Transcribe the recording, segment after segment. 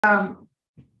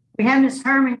We have Ms.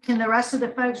 Herman. Can the rest of the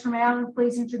folks from Allen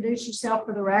please introduce yourself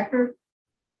for the record?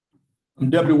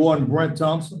 I'm Deputy Warden Brent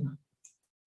Thompson.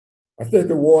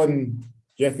 Assistant Warden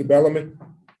Jesse Bellamy.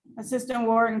 Assistant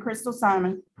Warden Crystal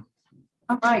Simon.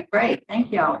 All right, great.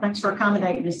 Thank y'all. Thanks for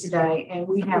accommodating us today. And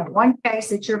we have one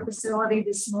case at your facility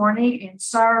this morning. And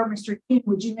sir, Mr. King,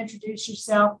 would you introduce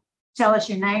yourself? Tell us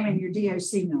your name and your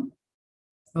DOC number.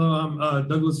 I'm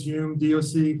Douglas Hume,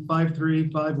 DOC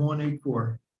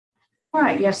 535184. All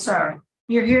right, yes, sir.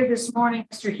 You're here this morning,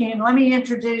 Mr. Hume. Let me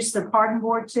introduce the pardon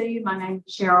board to you. My name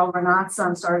is Cheryl Renatz.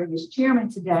 I'm serving as chairman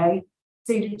today.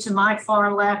 Seated to my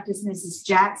far left is Mrs.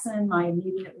 Jackson. My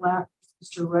immediate left is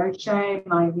Mr. Roche.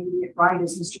 My immediate right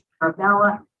is Mr.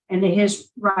 Carabella. And to his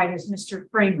right is Mr.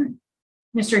 Freeman.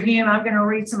 Mr. Hume, I'm going to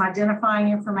read some identifying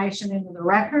information into the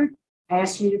record. I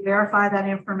ask you to verify that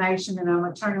information, and I'm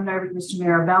going to turn it over to Mr.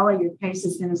 Marabella. Your case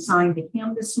has been assigned to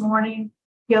him this morning.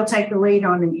 He'll take the lead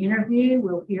on an interview.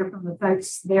 We'll hear from the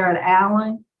folks there at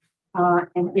Allen.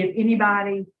 And if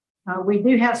anybody, we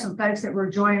do have some folks that were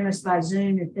joining us by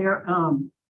Zoom. If they're on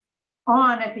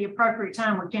at the appropriate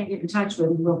time, we can't get in touch with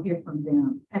them, we'll hear from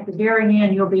them. At the very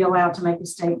end, you'll be allowed to make a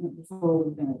statement before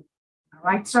we go. All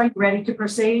right, sir, you ready to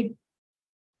proceed?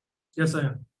 Yes, I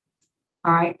am.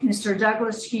 All right, Mr.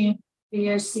 Douglas Hume,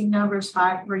 DOC numbers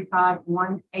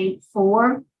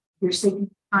 535184. You're seeking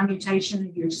commutation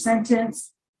of your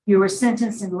sentence. You were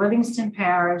sentenced in Livingston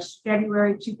Parish,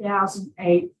 February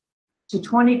 2008, to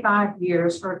 25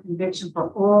 years for a conviction for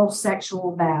oral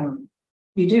sexual battery.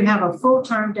 You do have a full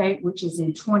term date, which is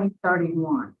in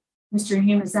 2031. Mr.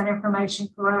 Hume, is that information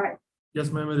correct?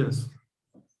 Yes, ma'am, it is.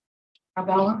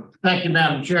 Marabella? Thank you,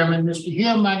 Madam Chairman. Mr.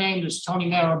 Hume, my name is Tony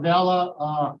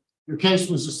Marabella. Your case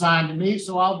was assigned to me,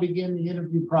 so I'll begin the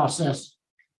interview process.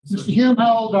 Mr. Hume,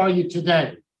 how old are you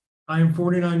today? I am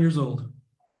 49 years old.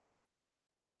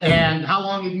 And how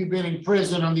long have you been in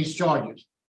prison on these charges?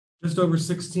 Just over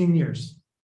 16 years.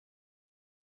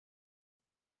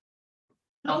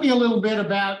 Tell me a little bit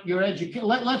about your education.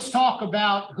 Let's talk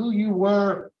about who you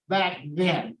were back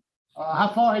then.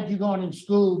 How far had you gone in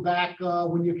school back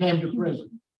when you came to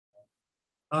prison?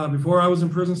 Before I was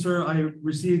in prison, sir, I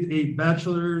received a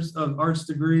bachelor's of arts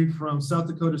degree from South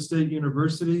Dakota State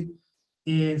University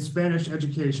in Spanish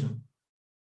education.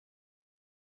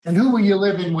 And who were you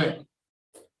living with?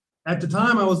 At the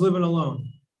time, I was living alone.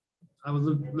 I was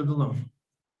lived alone.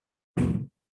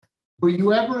 Were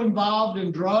you ever involved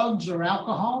in drugs or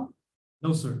alcohol?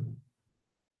 No, sir.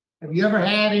 Have you ever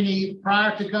had any,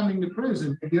 prior to coming to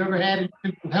prison, have you ever had any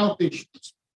mental health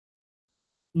issues?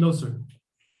 No, sir.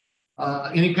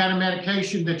 Any kind of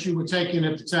medication that you were taking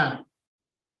at the time?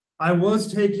 I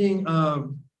was taking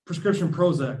prescription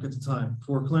Prozac at the time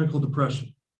for clinical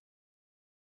depression.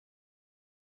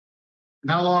 And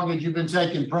how long had you been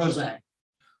taking Prozac?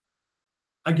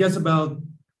 I guess about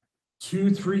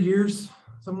 2-3 years,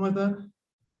 something like that.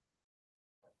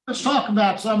 Let's talk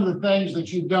about some of the things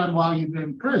that you've done while you've been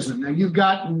in prison. Now, you've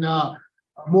gotten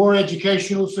more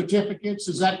educational certificates.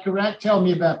 Is that correct? Tell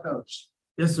me about those.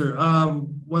 Yes, sir.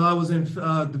 When I was in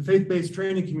the faith-based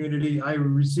training community, I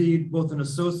received both an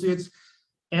associate's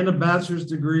and a bachelor's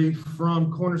degree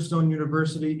from Cornerstone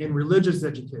University in religious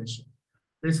education,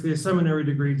 basically a seminary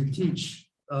degree to teach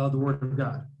the Word of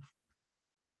God.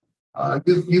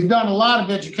 You've done a lot of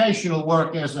educational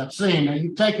work, as I've seen. Now,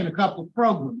 you've taken a couple of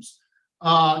programs.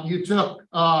 You took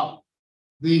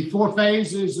the 4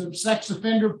 phases of sex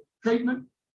offender treatment.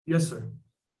 Yes, sir.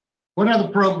 What other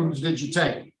programs did you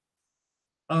take?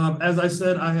 As I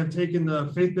said, I have taken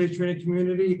the faith-based training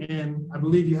community, and I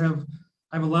believe I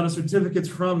have a lot of certificates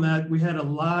from that. We had a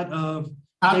lot of.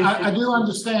 I do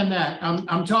understand that.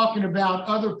 I'm talking about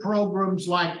other programs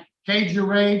like Cage Your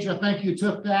Rage. I think you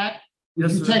took that.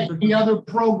 Did you take any other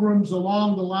programs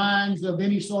along the lines of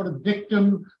any sort of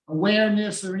victim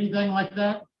awareness or anything like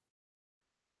that?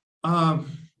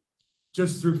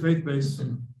 Just through faith-based,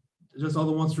 just all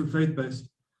the ones through faith-based.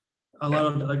 A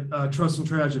lot of trust and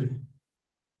tragedy.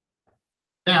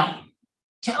 Now,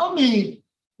 tell me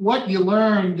what you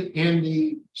learned in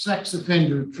the sex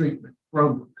offender treatment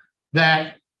program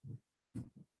that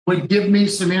would give me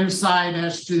some insight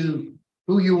as to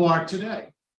who you are today.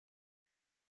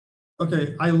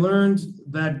 Okay, I learned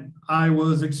that I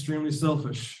was extremely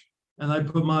selfish, and I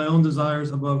put my own desires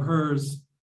above hers,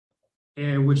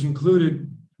 and which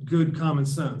included good common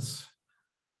sense.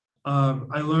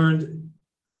 I learned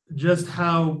just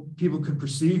how people could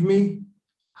perceive me,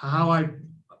 how I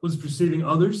was perceiving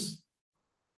others,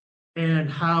 and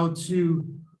how to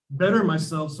better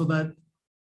myself so that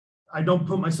I don't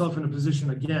put myself in a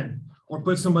position again or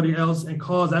put somebody else and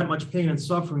cause that much pain and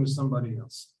suffering to somebody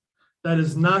else. That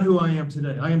is not who I am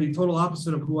today. I am the total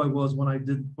opposite of who I was when I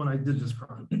did this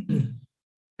crime.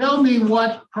 Tell me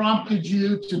what prompted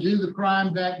you to do the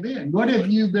crime back then. What have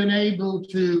you been able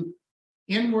to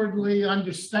inwardly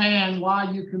understand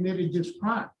why you committed this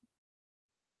crime?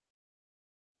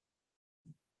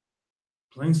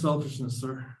 Plain selfishness,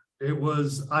 sir. I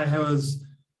was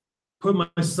put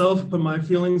my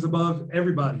feelings above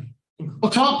everybody.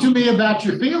 Well, talk to me about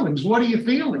your feelings. What are your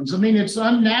feelings? I mean, it's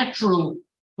unnatural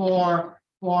for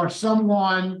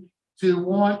someone to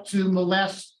want to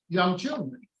molest young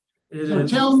children. So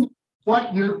tell me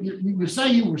what you say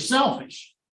you were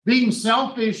selfish. Being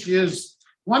selfish is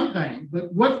one thing,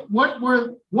 but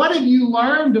what have you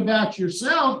learned about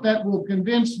yourself that will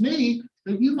convince me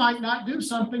that you might not do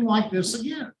something like this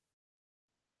again?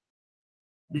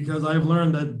 Because I've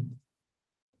learned that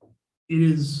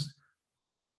it's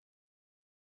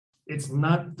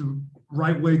not the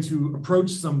right way to approach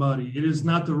somebody. It is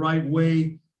not the right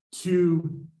way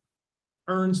to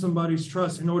earn somebody's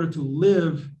trust in order to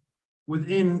live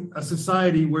within a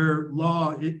society where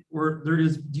there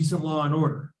is decent law and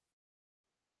order.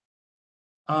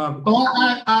 Well,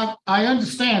 I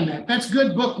understand that. That's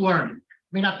good book learning.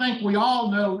 I mean, I think we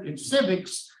all know in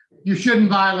civics, you shouldn't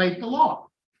violate the law.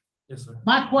 Yes, sir.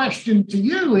 My question to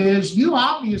you is, you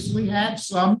obviously had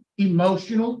some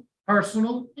emotional,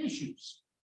 personal issues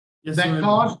Yes, that sir.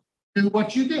 caused you to do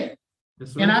what you did.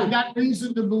 Yes, sir. And I've got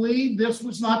reason to believe this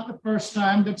was not the first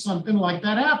time that something like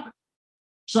that happened.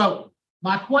 So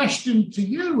my question to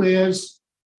you is,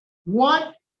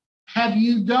 what have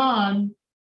you done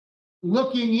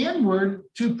looking inward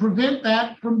to prevent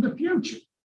that from the future?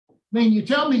 I mean, you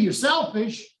tell me you're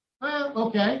selfish, well,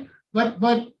 okay,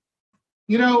 but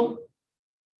you know,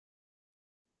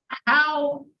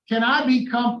 how can I be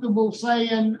comfortable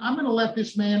saying, I'm going to let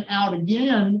this man out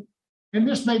again, and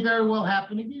this may very well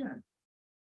happen again?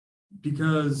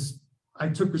 Because I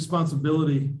took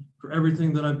responsibility for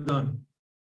everything that I've done.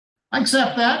 I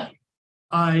accept that.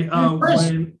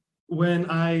 When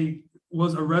I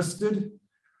was arrested,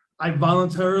 I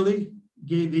voluntarily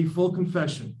gave a full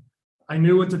confession. I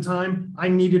knew at the time I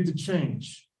needed to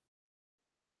change.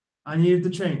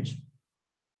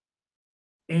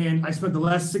 And I spent the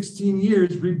last 16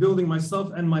 years rebuilding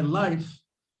myself and my life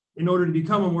in order to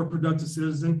become a more productive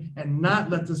citizen and not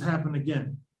let this happen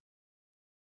again.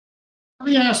 Let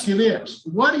me ask you this.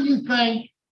 What do you think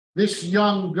this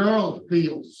young girl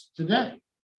feels today?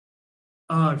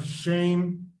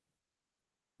 Shame.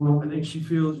 I think she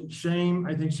feels shame.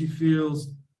 I think she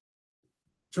feels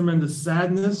tremendous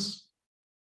sadness.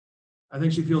 I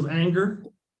think she feels anger.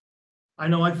 I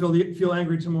know I feel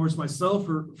angry towards myself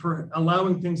for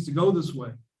allowing things to go this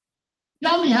way.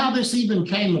 Tell me how this even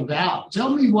came about. Tell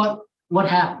me what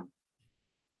happened.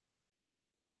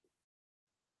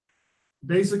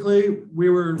 Basically, we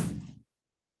were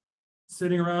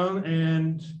sitting around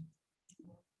and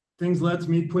things led to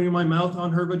me putting my mouth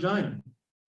on her vagina.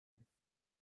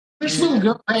 This little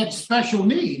girl had special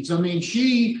needs. I mean,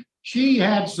 she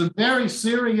had some very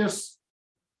serious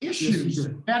issues, Yes, she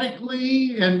did.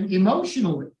 medically and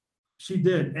emotionally. She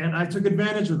did, and I took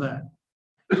advantage of that.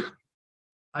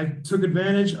 I took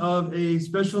advantage of a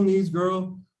special needs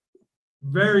girl,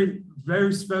 very,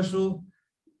 very special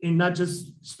in not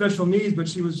just special needs, but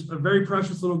she was a very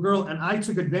precious little girl, and I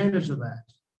took advantage of that.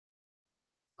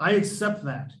 I accept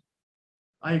that.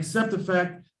 I accept the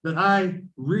fact that I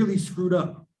really screwed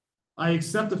up. I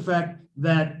accept the fact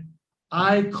that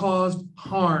I caused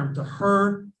harm to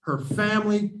her, her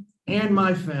family, and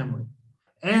my family,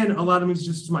 and a lot of it is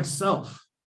just to myself.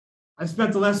 I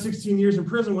spent the last 16 years in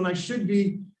prison when I should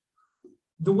be,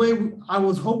 the way I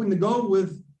was hoping to go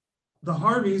with the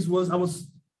Harveys was I was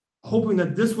hoping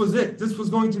that this was it. This was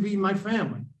going to be my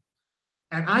family.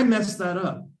 And I messed that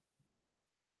up.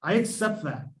 I accept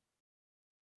that.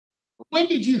 When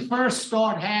did you first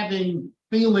start having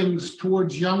feelings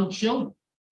towards young children?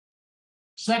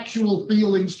 Sexual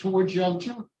feelings towards young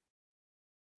children?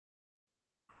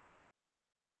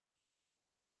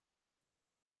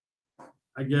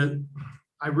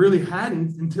 I really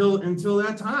hadn't until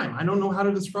that time. I don't know how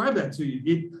to describe that to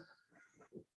you.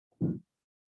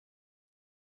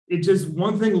 It just,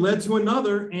 one thing led to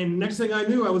another, and next thing I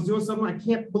knew, I was doing something I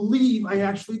can't believe I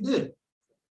actually did.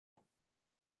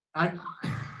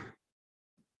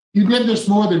 You did this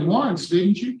more than once,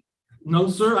 didn't you? No,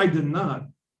 sir, I did not.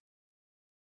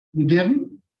 You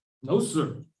didn't? No,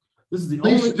 sir. This is the At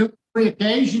least only. 2 or 3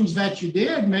 occasions that you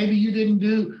did. Maybe you didn't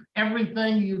do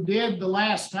everything you did the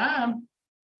last time.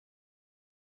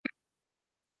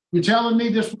 You're telling me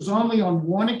this was only on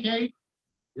one occasion?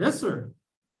 Yes, sir.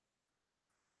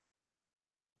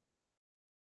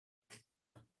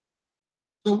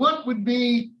 So what would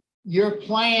be your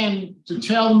plan to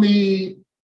tell me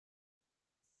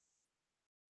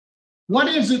what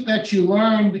is it that you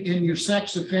learned in your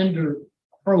sex offender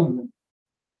program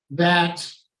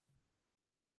that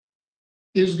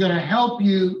is going to help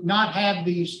you not have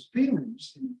these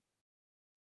feelings?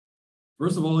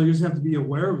 First of all, you just have to be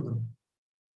aware of them.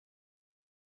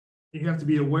 You have to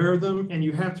be aware of them, and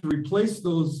you have to replace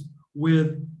those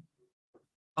with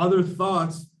other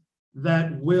thoughts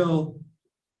that will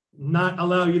not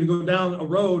allow you to go down a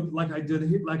road like I did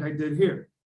here.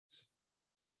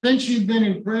 Since you've been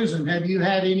in prison, have you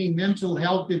had any mental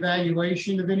health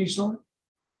evaluation of any sort?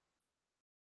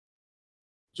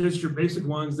 Just your basic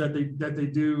ones that they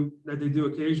do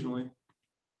occasionally.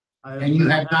 And you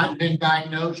have not been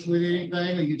diagnosed with anything?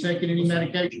 Are you taking any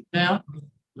medication now?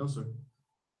 No, sir.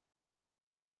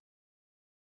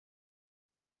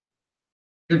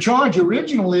 The charge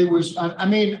originally was,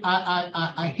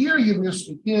 I hear you,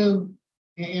 Mr. Hume,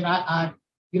 and I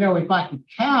if I could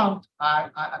count,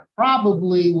 I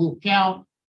probably will count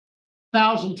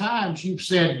 1,000 times you've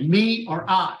said me or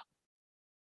I.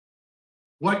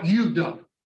 What you've done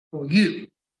for you.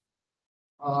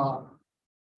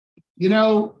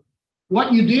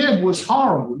 What you did was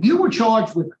horrible. You were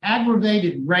charged with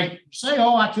aggravated rape. You say,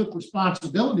 oh, I took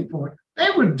responsibility for it. They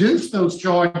reduced those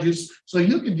charges so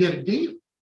you could get a deal.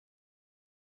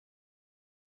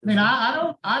 I mean,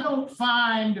 I don't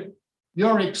find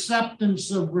your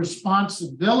acceptance of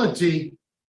responsibility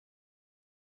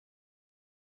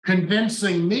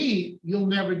convincing me you'll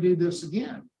never do this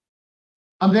again.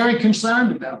 I'm very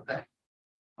concerned about that.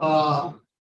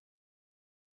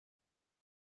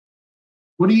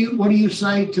 What do you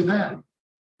say to that?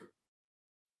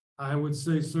 I would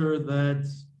say, sir, that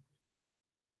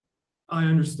I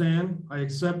understand. I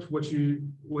accept what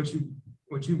you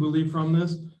believe from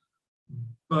this.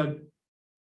 But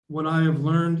what I have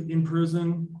learned in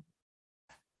prison,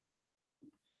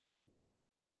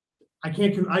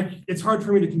 it's hard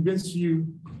for me to convince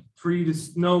you, for you to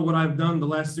know what I've done the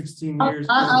last 16 years.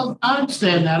 I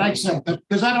understand that. I accept that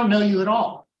because I don't know you at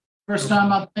all. First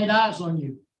time I've laid eyes on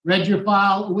you. Read your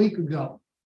file a week ago.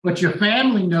 But your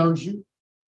family knows you.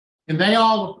 And they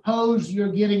all oppose your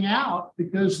getting out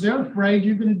because they're afraid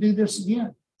you're going to do this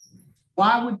again.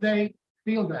 Why would they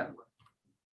feel that way?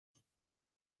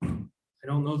 I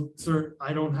don't know, sir.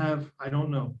 I don't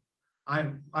know.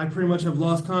 I pretty much have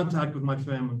lost contact with my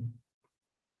family.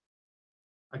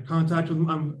 I have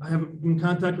in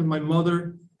contact with my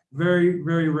mother very,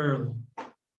 very rarely.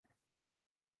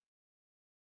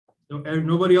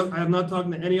 Nobody else. I have not talked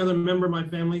to any other member of my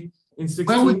family in 16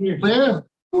 Where would you years. live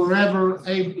wherever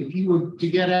if you were to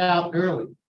get out early?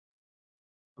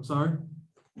 I'm sorry?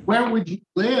 Where would you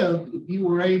live if you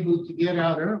were able to get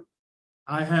out early?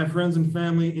 I have friends and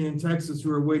family in Texas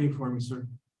who are waiting for me, sir.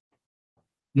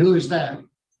 Who is that?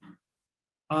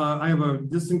 I have a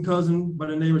distant cousin by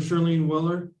the name of Shirlene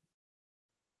Weller,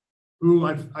 who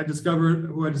I discovered,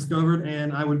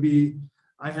 and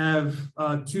I have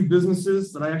 2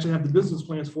 businesses that I actually have the business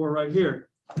plans for right here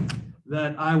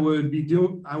that I would be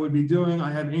doing.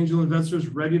 I have angel investors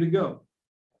ready to go.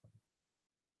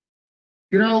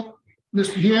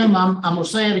 Mr. Hume, I'm going to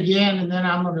say it again, and then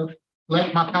I'm going to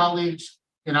let my colleagues,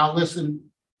 and I'll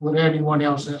listen what anyone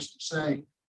else has to say.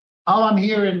 All I'm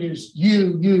hearing is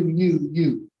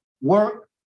you. Work,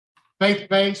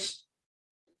 faith-based.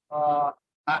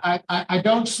 I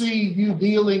don't see you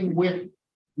dealing with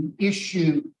the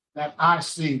issue that I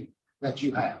see that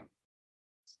you have.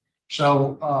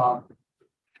 So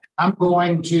I'm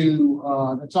going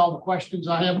to, that's all the questions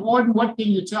I have. Warden, what can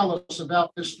you tell us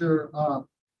about Mr.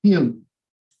 Hume?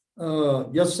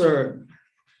 Yes, sir.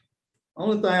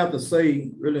 Only thing I have to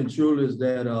say really and truly is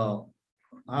that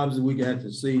obviously we can have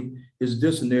to see his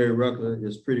disciplinary record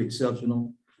is pretty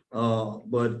exceptional.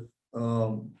 But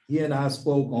he and I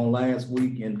spoke on last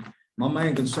week, and my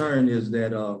main concern is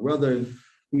that whether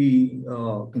he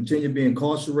continue being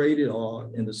incarcerated or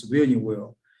in the civilian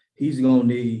world, he's going to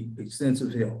need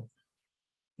extensive help.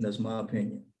 And that's my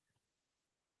opinion.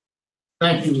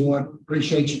 Thank you, Warden.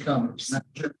 Appreciate your comments.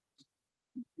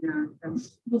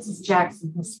 Mrs.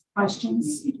 Jackson has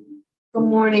questions. Good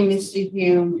morning, Mr.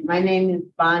 Hume. My name is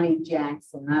Bonnie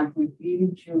Jackson. I've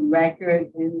reviewed your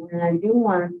record, and when I do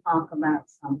want to talk about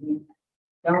something,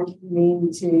 I don't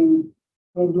mean to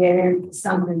get into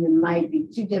something that might be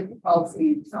too difficult for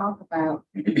you to talk about.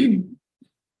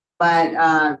 But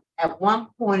at one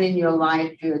point in your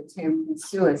life, you attempted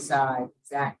suicide. Is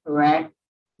that correct?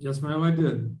 Yes, ma'am, I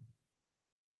did.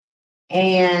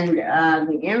 And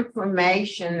the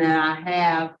information that I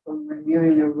have from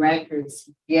reviewing the records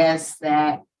suggests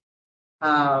that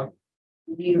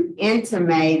you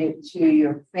intimated to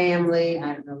your family,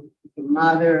 I don't know, your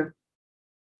mother,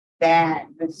 that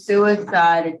the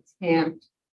suicide attempt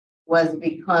was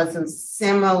because of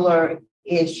similar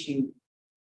issue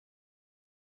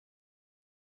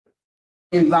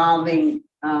involving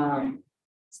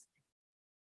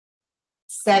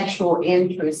sexual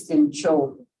interest in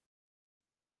children.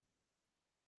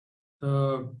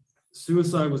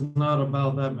 Suicide was not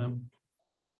about that, ma'am.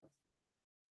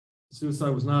 Suicide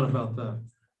was not about that.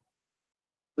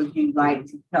 Would you like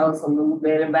to tell us a little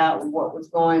bit about what was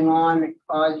going on that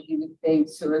caused you to think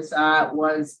suicide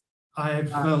was? I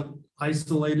felt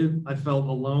isolated. I felt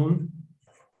alone.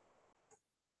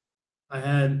 I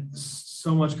had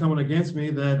so much coming against me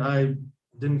that I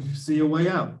didn't see a way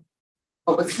out.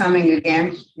 What was coming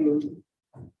against you?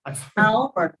 I,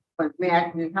 How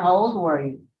old were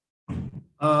you?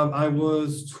 I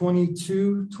was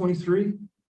 22, 23.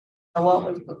 So what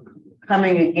was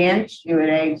coming against you at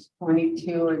age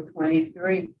 22 or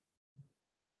 23?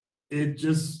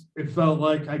 It felt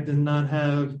like I did not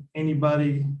have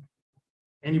anybody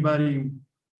who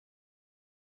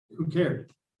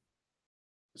cared.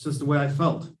 It's just the way I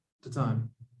felt at the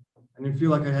time. I didn't feel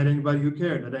like I had anybody who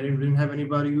cared, that I didn't have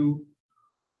anybody who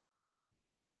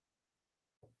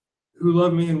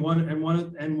loved me and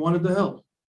wanted to help.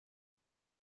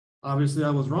 Obviously, I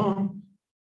was wrong,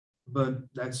 but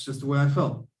that's just the way I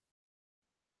felt.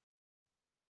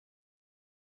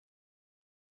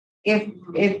 If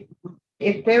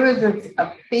there was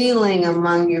a feeling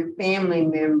among your family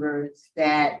members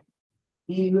that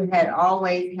you had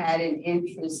always had an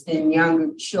interest in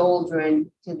younger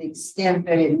children to the extent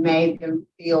that it made them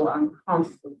feel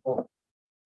uncomfortable,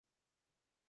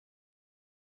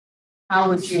 how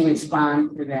would you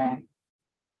respond to that?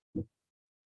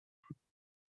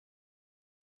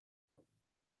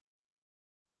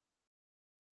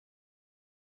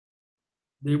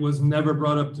 It was never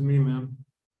brought up to me, ma'am.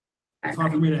 It's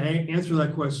hard for me to answer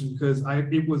that question because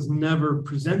it was never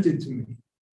presented to me.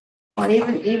 Well,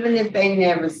 even if they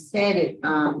never said it,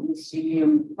 Mr.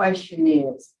 Hume, the question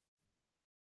is,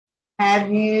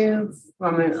 have you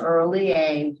from an early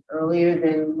age, earlier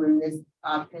than when this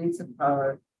offense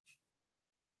occurred,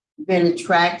 been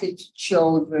attracted to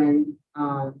children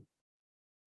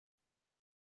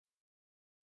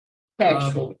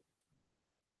sexually?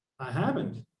 I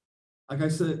haven't. Like I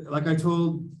said,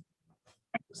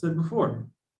 said before,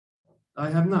 I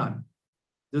have not.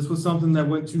 This was something that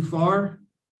went too far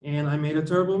and I made a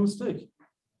terrible mistake.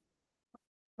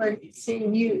 But see,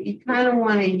 you kind of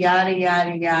want to yada,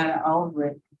 yada, yada over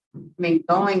it. I mean,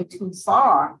 going too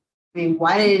far. I mean,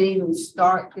 why did it even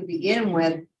start to begin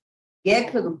with,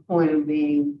 get to the point of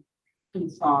being too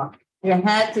far? There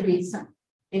had to be some,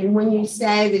 and when you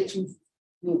say that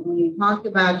when you talked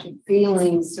about your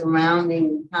feelings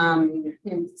surrounding the time you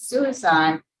attempted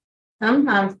suicide,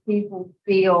 sometimes people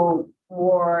feel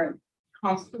more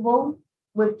comfortable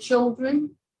with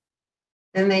children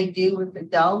than they do with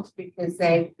adults because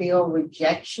they feel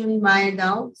rejection by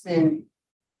adults, and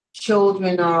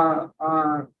children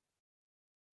are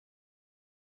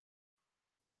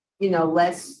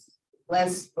less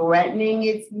threatening,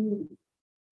 if you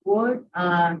would.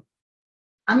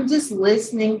 I'm just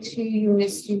listening to you,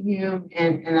 Mr. Hume,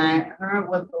 and I heard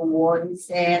what the warden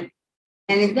said.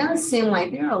 And it does seem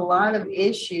like there are a lot of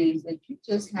issues that you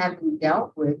just haven't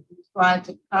dealt with. You tried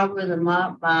to cover them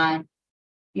up by,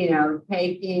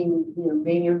 being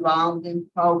involved in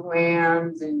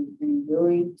programs and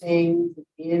doing things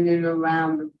in and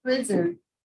around the prison.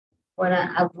 But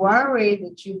I worry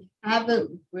that you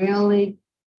haven't really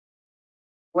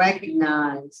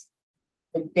recognized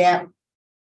the depth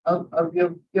of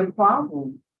your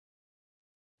problem.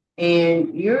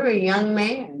 And you're a young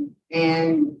man,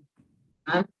 and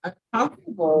I'm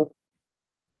uncomfortable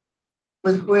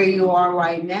with where you are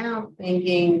right now,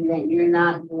 thinking that you're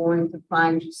not going to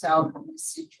find yourself in this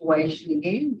situation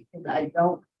again, because I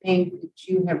don't think that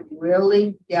you have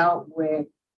really dealt with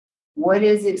what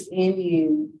is it in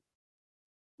you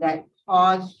that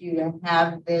caused you to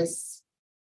have this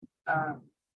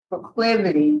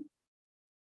proclivity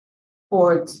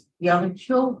towards young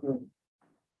children.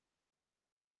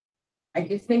 I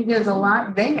just think there's a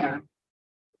lot there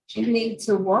that you need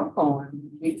to work on,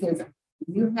 because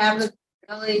you haven't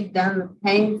really done the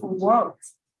painful work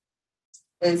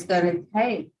that it's going to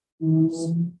take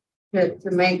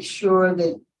to make sure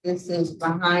that this is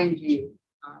behind you.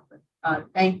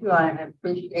 Thank you. I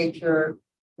appreciate your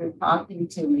talking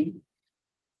to me.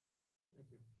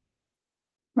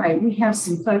 Right, we have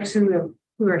some folks who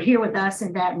are here with us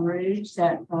in Baton Rouge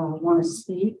that want to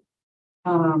speak.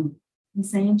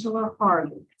 Ms. Angela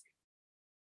Harvey.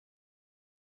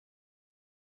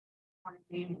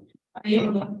 And I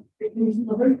am a victim's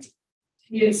mother.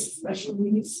 He has special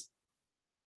needs.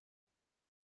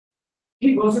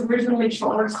 He was originally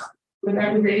charged with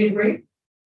aggravated rape.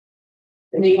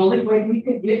 And the only way we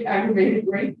could get aggravated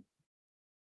rape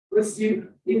was to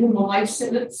give him a life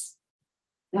sentence.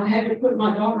 And I had to put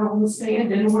my daughter on the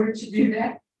stand in order to do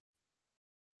that.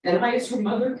 And I, as her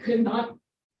mother, could not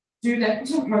do that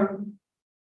to her.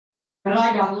 But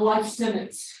I got a life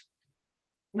sentence.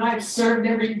 And I've served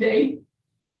every day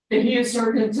that he has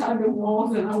served inside the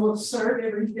walls, and I will serve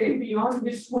every day beyond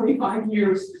his 25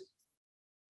 years.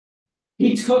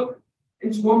 He took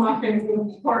and tore my family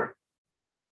apart.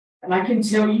 And I can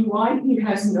tell you why. He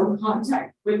has no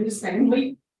contact with his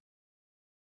family.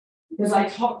 Because I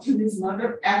talked to his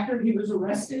mother after he was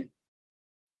arrested.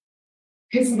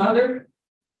 His mother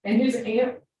and his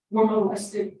aunt were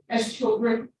molested as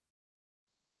children.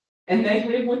 And they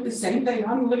live with the same thing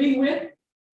I'm living with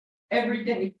every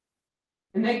day.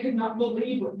 And they could not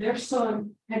believe what their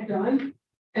son had done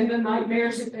and the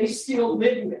nightmares that they still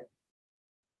live with.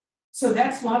 So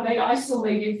that's why they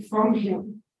isolated from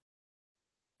him.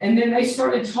 And then they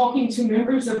started talking to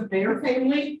members of their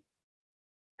family.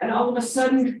 And all of a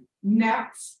sudden,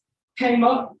 naps came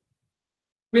up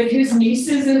with his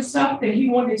nieces and stuff that he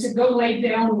wanted to go lay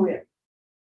down with.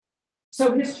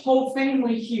 So his whole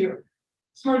family here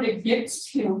turned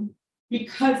against him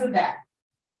because of that.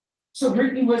 So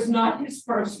Brittany was not his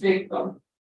first victim.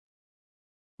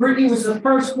 Brittany was the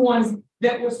first one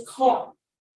that was caught.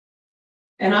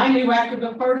 And I knew after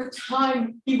the first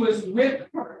time he was with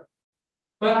her,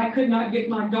 but I could not get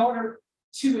my daughter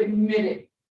to admit it.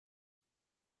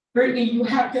 Brittany, you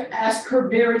have to ask her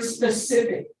very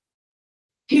specific.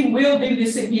 He will do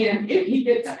this again if he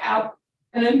gets out,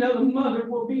 and another mother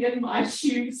will be in my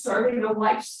shoes serving a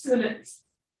life sentence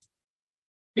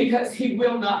because he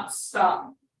will not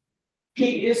stop.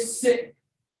 He is sick.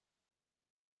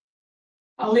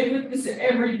 I live with this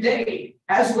every day,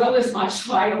 as well as my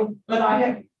child, but I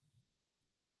have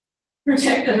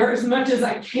protected her as much as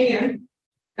I can.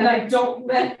 And I don't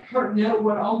let her know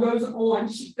what all goes on.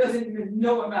 She doesn't even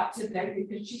know about today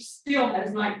because she still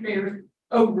has nightmares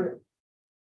over it.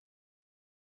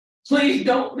 Please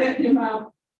don't let him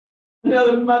out.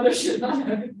 Another mother should not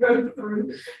have to go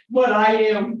through what I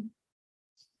am.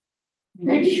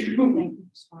 Thank you. Thank you,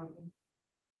 Ms. Norman.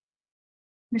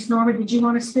 Ms. Norman, did you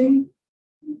want to speak?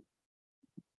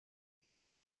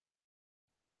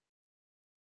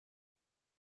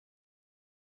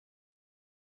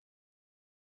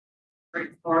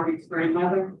 Barbie's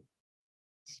grandmother.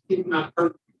 She's my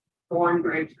first born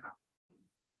grandchild.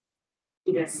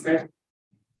 She has special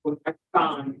with a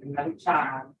son, another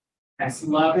child, that's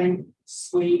loving,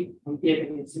 sweet, and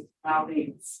giving his child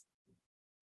needs.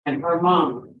 And her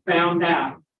mom found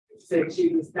out, said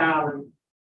she was dialing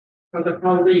for the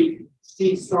police.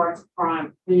 She starts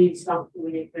crying, please don't do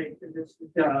anything to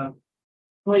Mr. Doug.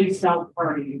 Please don't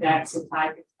hurt him. That's the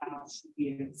type of child she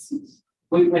is.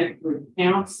 We went through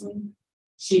counseling.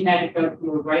 She had to go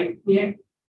through a rape kit.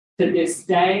 To this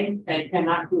day, they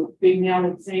cannot do a female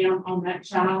exam on that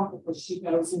child because she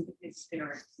goes into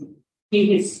hysterics.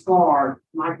 He has scarred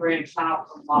my grandchild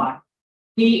for life.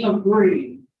 He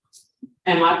agreed.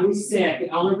 And like we said, the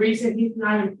only reason he's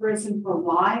not in prison for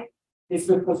life is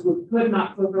because we could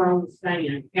not put her on the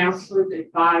stand. Counselors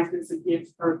advised us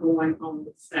against her going on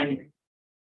the stand.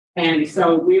 And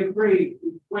so we agreed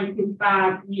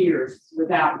 25 years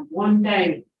without one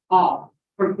day off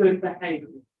for good behavior.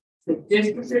 The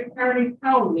district attorney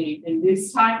told me in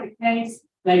this type of case,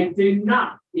 they do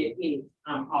not get any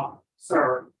time off,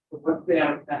 sir, for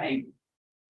bad behavior.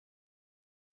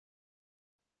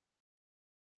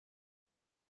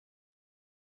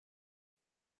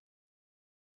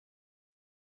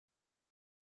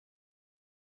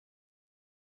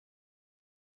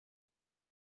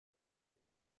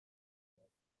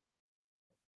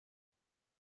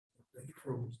 Thank you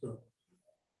for stuff.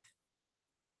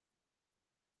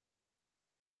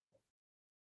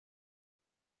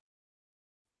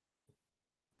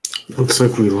 Looks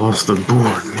like we lost the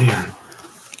board, man.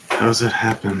 How's that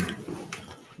happen?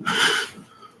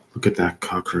 Look at that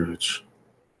cockroach.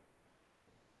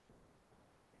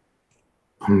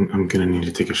 I'm gonna need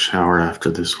to take a shower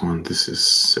after this one. This is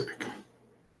sick.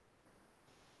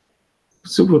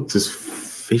 What's up with this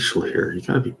facial hair? You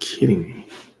gotta be kidding me.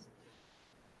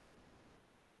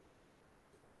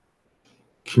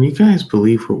 Can you guys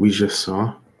believe what we just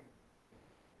saw?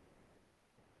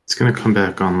 It's gonna come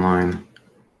back online.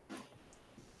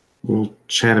 We'll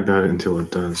chat about it until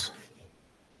it does.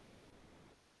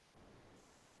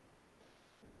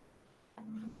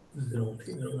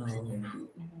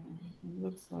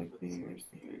 Looks like there's.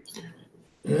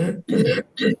 There's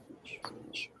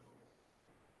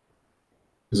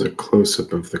a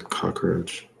close-up of the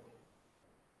cockroach.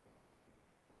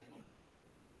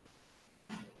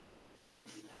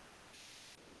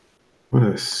 What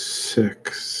a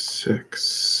sick, sick,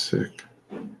 sick.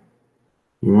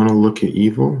 You want to look at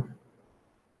evil?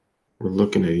 We're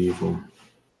looking at evil.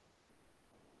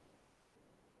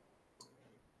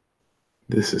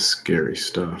 This is scary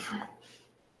stuff.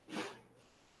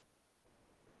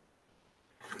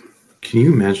 Can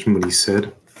you imagine what he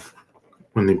said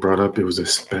when they brought up it was a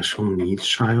special needs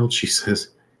child? She says,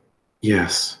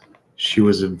 yes, she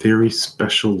was a very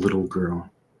special little girl.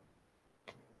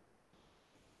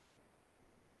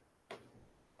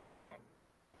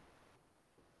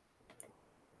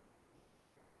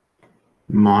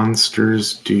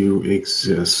 Monsters do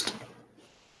exist.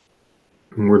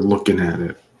 And we're looking at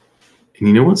it. And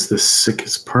you know what's the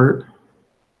sickest part?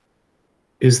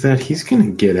 Is that he's going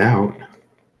to get out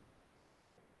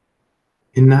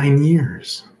in 9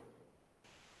 years.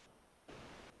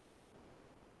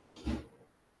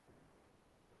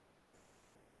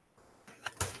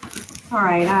 All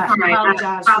right, I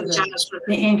apologize for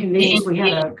the inconvenience. We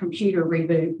had a computer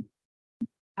reboot.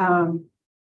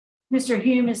 Mr.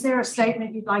 Hume, is there a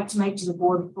statement you'd like to make to the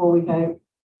board before we vote?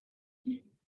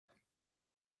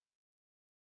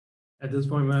 At this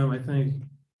point, ma'am, I think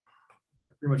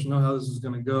I pretty much know how this is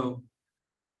going to go.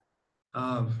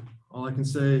 All I can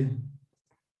say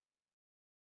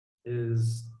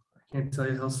is I can't tell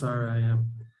you how sorry I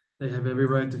am. They have every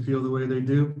right to feel the way they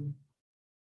do.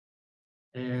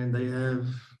 And they have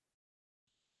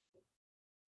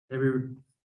every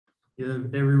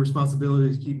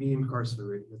responsibility to keep me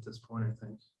incarcerated at this point, I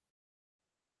think.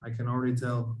 I can already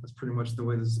tell that's pretty much the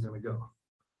way this is going to go.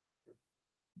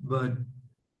 But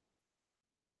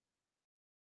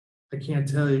I can't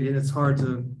tell you, and it's hard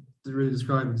to really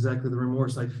describe exactly the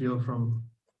remorse I feel from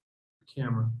the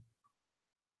camera.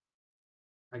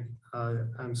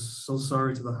 I'm so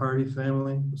sorry to the Hardy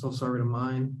family. I'm so sorry to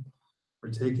mine for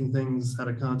taking things out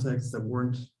of context that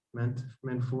weren't meant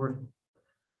for it.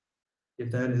 If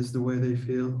that is the way they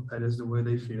feel, that is the way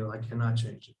they feel. I cannot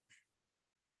change it.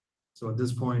 So at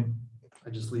this point, I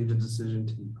just leave the decision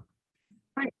to you.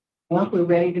 Right. Well, we're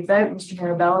ready to vote. Mr.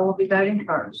 Marabella will be voting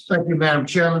first. Thank you, Madam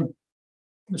Chairman.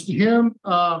 Mr. Hume,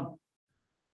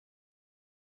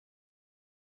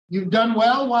 you've done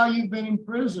well while you've been in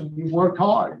prison. You've worked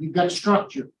hard. You've got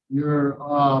structure.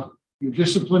 Your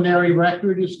disciplinary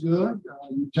record is good.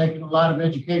 You've taken a lot of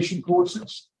education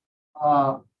courses.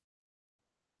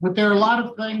 But there are a lot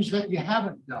of things that you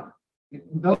haven't done.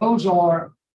 And those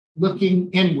are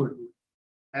looking inwardly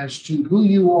as to who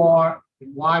you are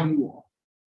and why you are.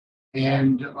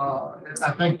 And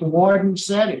I think the warden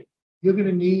said it. You're going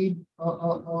to need a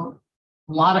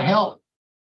lot of help.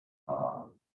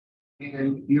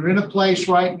 And you're in a place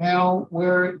right now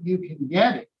where you can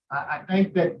get it. I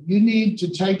think that you need to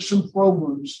take some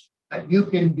programs that you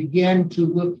can begin to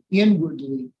look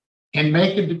inwardly and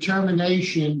make a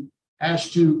determination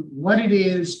as to what it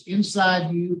is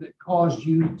inside you that caused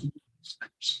you to do these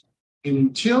things. And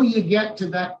until you get to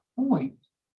that point,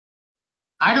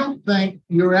 I don't think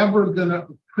you're ever going to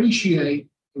appreciate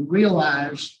and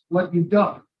realize what you've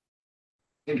done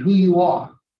and who you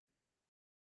are.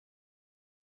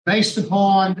 Based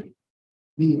upon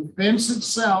the offense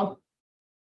itself,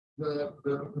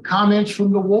 the comments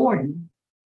from the warden,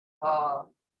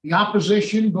 the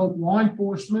opposition, both law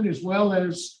enforcement as well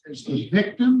as the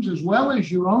victims, as well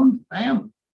as your own family.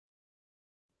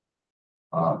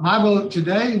 My vote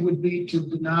today would be to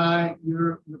deny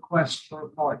your request for a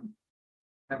pardon.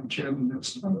 Madam Chairman,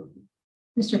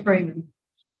 Mr. Freeman.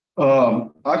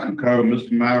 I concur with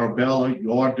Mr. Marabella.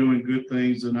 You are doing good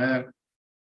things in that.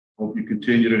 Hope you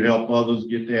continue to help others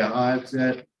get their eyes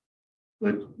set,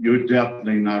 but you're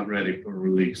definitely not ready for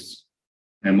release.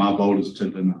 And my vote is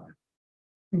to deny.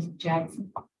 Mr.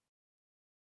 Jackson.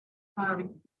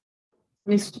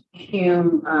 Mr.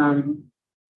 Hume,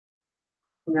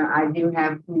 I do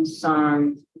have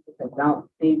concerns because I don't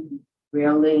think you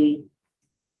really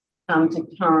come to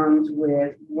terms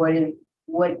with what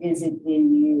is it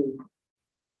in you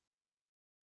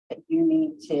that you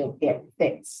need to get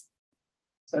fixed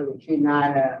so that you're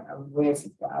not a risk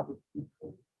to other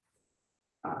people.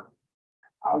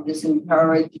 I'll just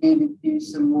encourage you to do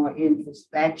some more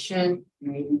introspection,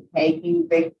 maybe taking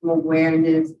victim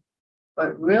awareness,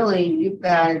 but really you've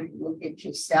got to look at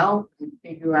yourself and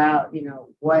figure out,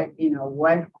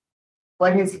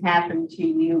 what has happened to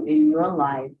you in your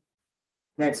life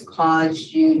that's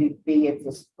caused you to be at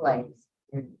this place.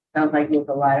 It sounds like there's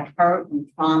a lot of hurt and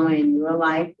trauma in your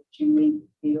life that you need to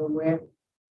deal with.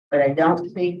 but I don't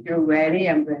think you're ready.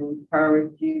 I'm going to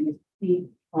encourage you to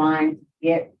keep trying to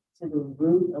get to the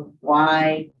root of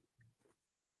why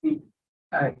you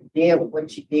did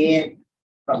what you did.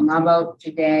 But my vote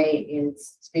today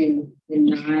is to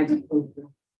deny the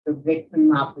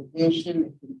victim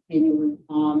opposition, the continuing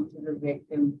harm to the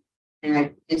victim. And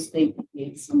I just think it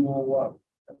needs some more work.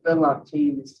 But good luck to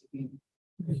you, Mr. Hume.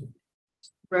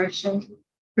 Gresham.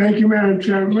 Thank you, Madam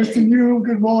Chair. Mr. Hume,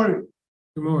 good morning.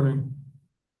 Good morning.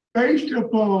 Based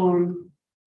upon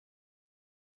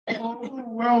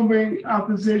overwhelming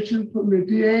opposition from the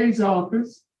DA's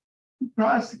office, who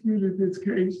prosecuted this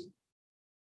case,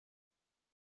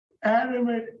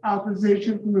 adamant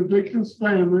opposition from the victim's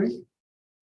family,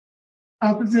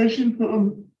 opposition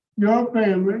from your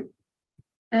family,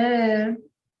 and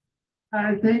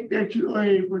I think that you are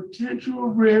a potential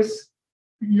risk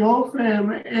to your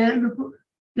family and the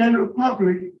general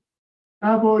public.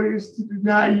 My vote is to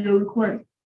deny your request.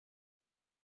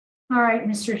 All right,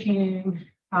 Mr. Hume,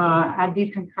 I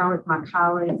do concur with my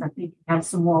colleagues. I think you have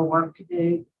some more work to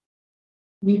do.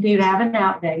 You do have an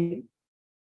outdate,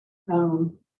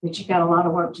 but you got a lot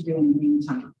of work to do in the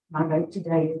meantime. My vote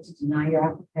today is to deny your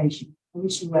application. I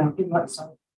wish you well. Good luck, sir.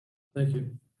 Thank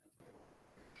you.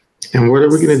 And what are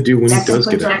we going to do when he That does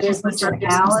get concludes our out? business of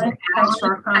Allen. Thanks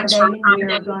for accommodating. We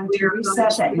are going to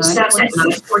recess at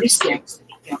 9:46.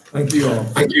 Thank you all.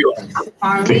 Thank you.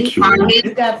 Arlie,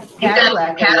 you got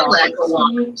Cadillac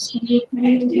along.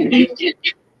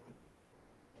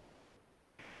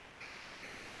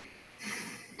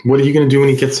 What are you going to do when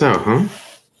he gets out, huh?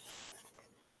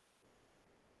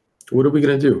 What are we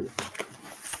going to do?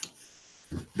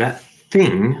 That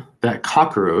thing, that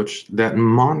cockroach, that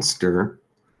monster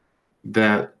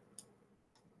that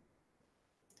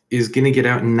is going to get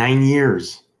out in 9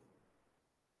 years.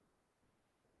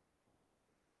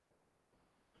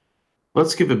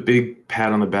 Let's give a big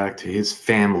pat on the back to his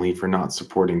family for not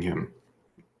supporting him.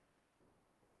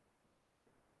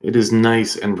 It is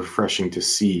nice and refreshing to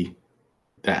see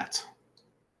that.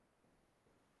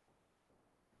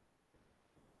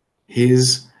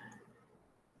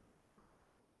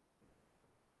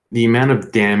 The amount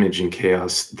of damage and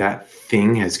chaos that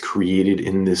thing has created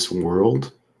in this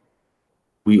world,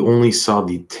 we only saw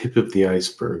the tip of the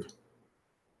iceberg.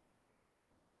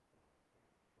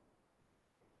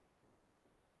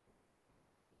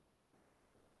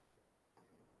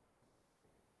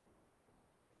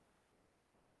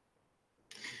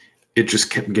 It just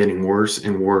kept getting worse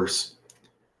and worse.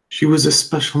 She was a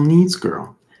special needs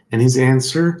girl. And his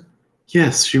answer,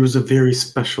 yes, she was a very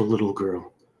special little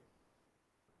girl.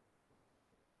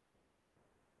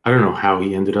 I don't know how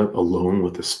he ended up alone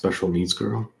with a special needs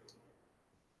girl,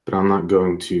 but I'm not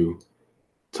going to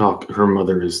talk. Her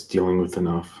mother is dealing with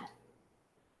enough.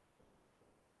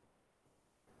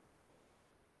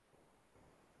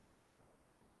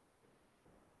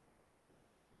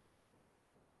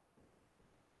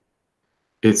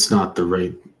 It's not the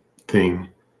right thing.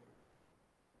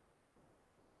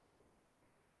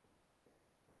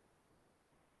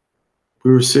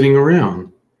 We were sitting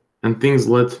around, and things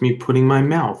led to me putting my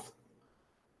mouth.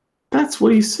 That's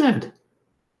what he said.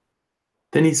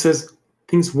 Then he says,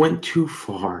 things went too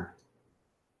far.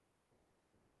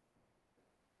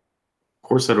 Of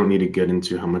course, I don't need to get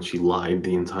into how much he lied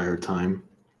the entire time.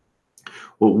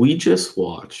 What we just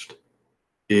watched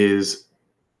is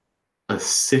a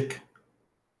sick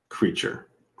creature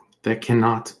that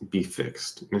cannot be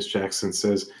fixed. Ms. Jackson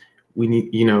says, we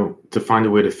need, to find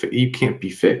a way to fix. You can't be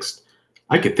fixed.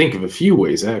 I could think of a few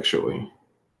ways, actually.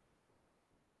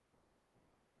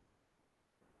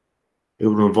 It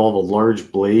would involve a large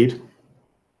blade.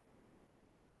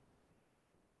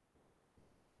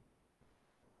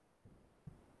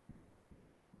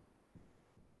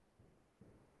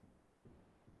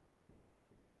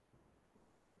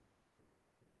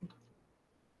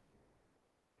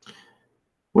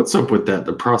 What's up with that?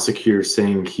 The prosecutor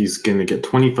saying he's going to get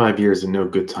 25 years and no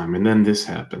good time, and then this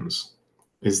happens.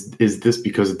 Is this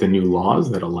because of the new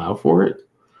laws that allow for it?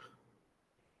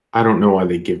 I don't know why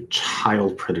they give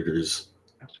child predators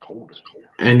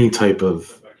any type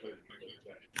of...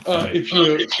 If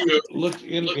you look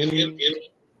in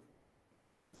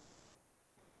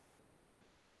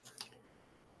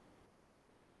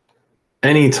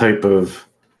any type of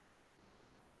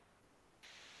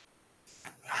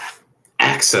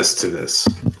access to this.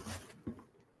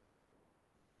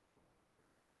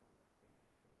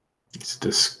 It's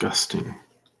disgusting.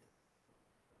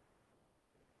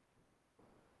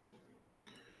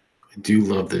 I do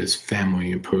love that his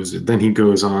family opposed it. Then he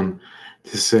goes on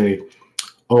to say,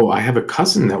 oh, I have a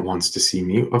cousin that wants to see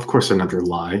me. Of course, another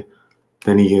lie.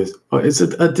 Then he goes, oh, it's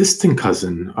a distant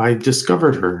cousin. I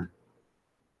discovered her.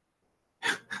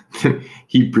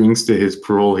 He brings to his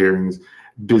parole hearings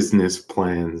business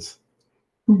plans.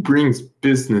 Who brings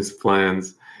business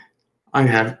plans? I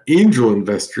have angel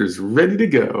investors ready to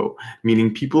go,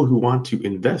 meaning people who want to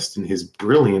invest in his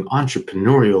brilliant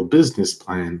entrepreneurial business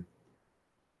plan.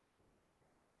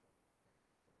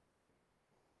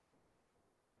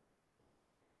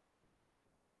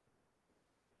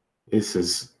 This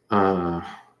is,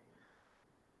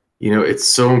 it's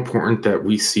so important that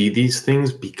we see these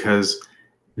things because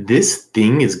this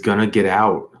thing is going to get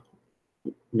out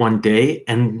one day.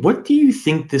 And what do you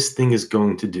think this thing is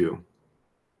going to do?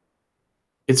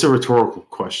 It's a rhetorical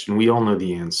question. We all know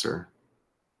the answer.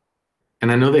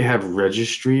 And I know they have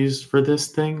registries for this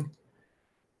thing,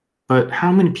 but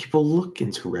how many people look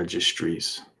into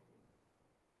registries?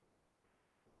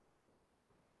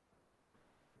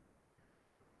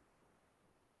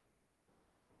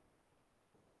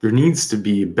 There needs to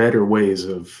be better ways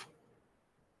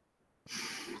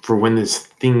for when this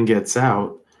thing gets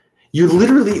out. You're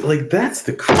literally, like, that's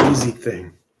the crazy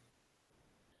thing.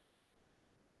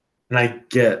 And I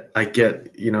get,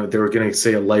 they were going to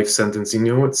say a life sentence. You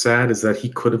know what's sad is that he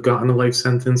could have gotten a life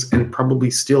sentence and probably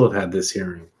still have had this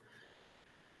hearing.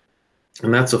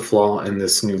 And that's a flaw in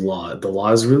this new law. The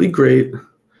law is really great.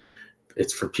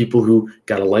 It's for people who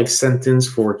got a life sentence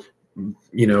for,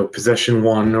 possession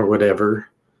 1 or whatever.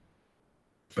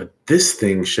 But this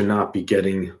thing should not be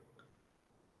getting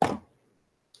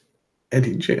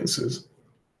any chances.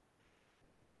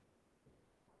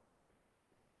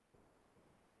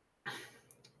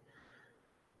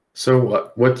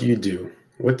 So what do you do?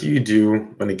 What do you do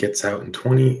when it gets out in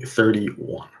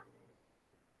 2031?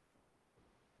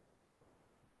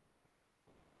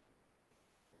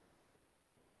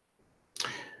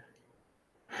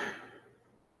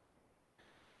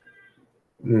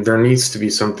 There needs to be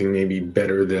something maybe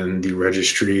better than the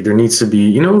registry. There needs to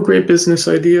be, a great business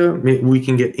idea maybe we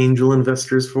can get angel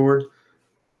investors for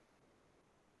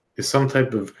is some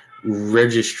type of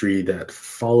registry that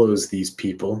follows these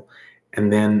people.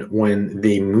 And then when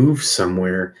they move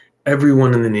somewhere,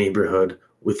 everyone in the neighborhood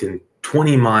within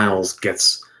 20 miles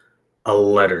gets a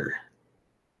letter.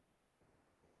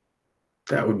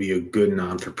 That would be a good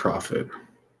non-for-profit.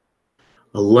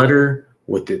 A letter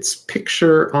with its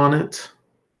picture on it,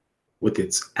 with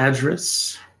its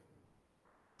address.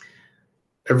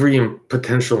 Every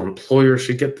potential employer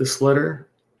should get this letter.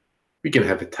 We can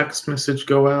have a text message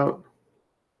go out,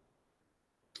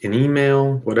 an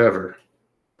email, whatever.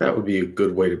 That would be a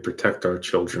good way to protect our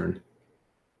children.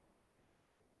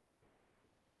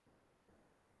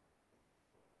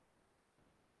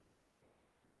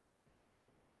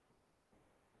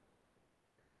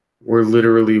 We're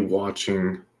literally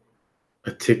watching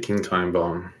a ticking time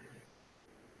bomb.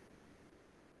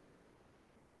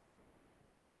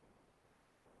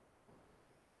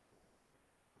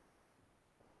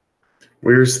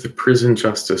 Where's the prison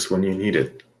justice when you need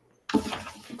it?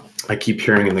 I keep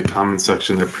hearing in the comment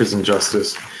section that prison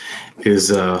justice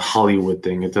is a Hollywood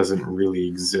thing. It doesn't really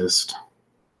exist.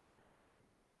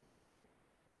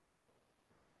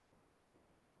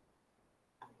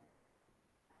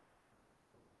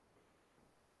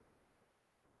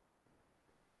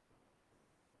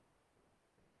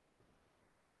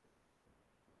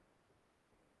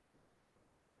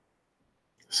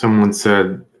 Someone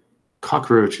said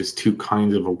cockroach is too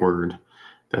kind of a word,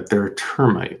 that they're a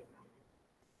termite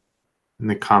in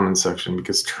the comment section,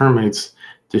 because termites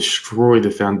destroy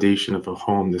the foundation of a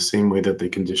home the same way that they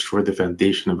can destroy the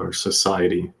foundation of our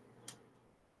society.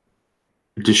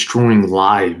 They're destroying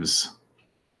lives.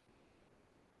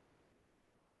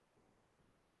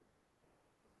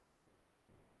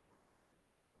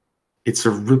 It's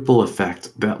a ripple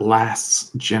effect that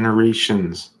lasts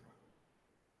generations.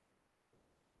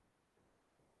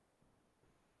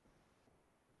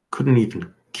 Couldn't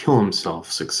even kill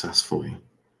himself successfully.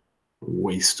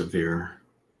 Waste of air.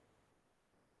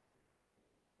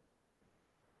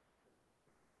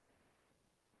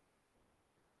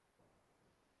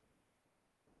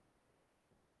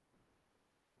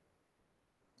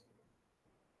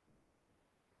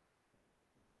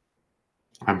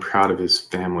 I'm proud of his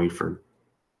family for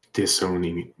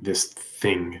disowning this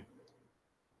thing.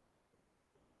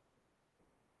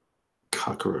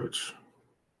 Cockroach.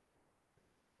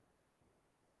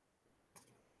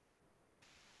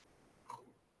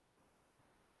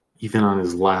 Even on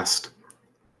his last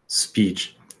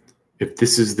speech, if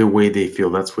this is the way they feel,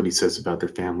 that's what he says about their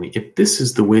family. If this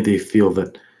is the way they feel,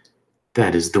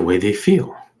 that is the way they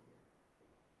feel.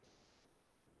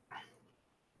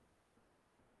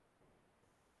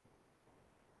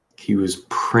 He was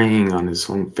preying on his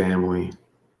own family.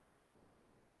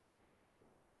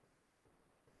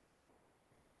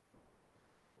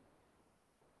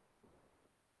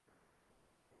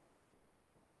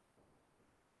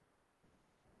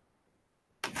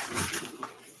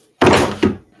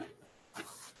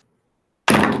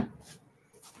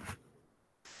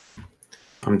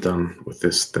 I'm done with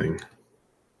this thing.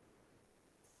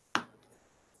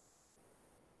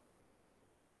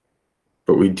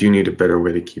 But we do need a better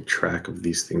way to keep track of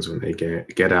these things when they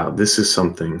get out. This is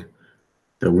something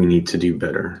that we need to do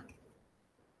better.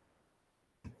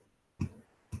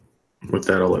 With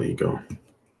that, I'll let you go.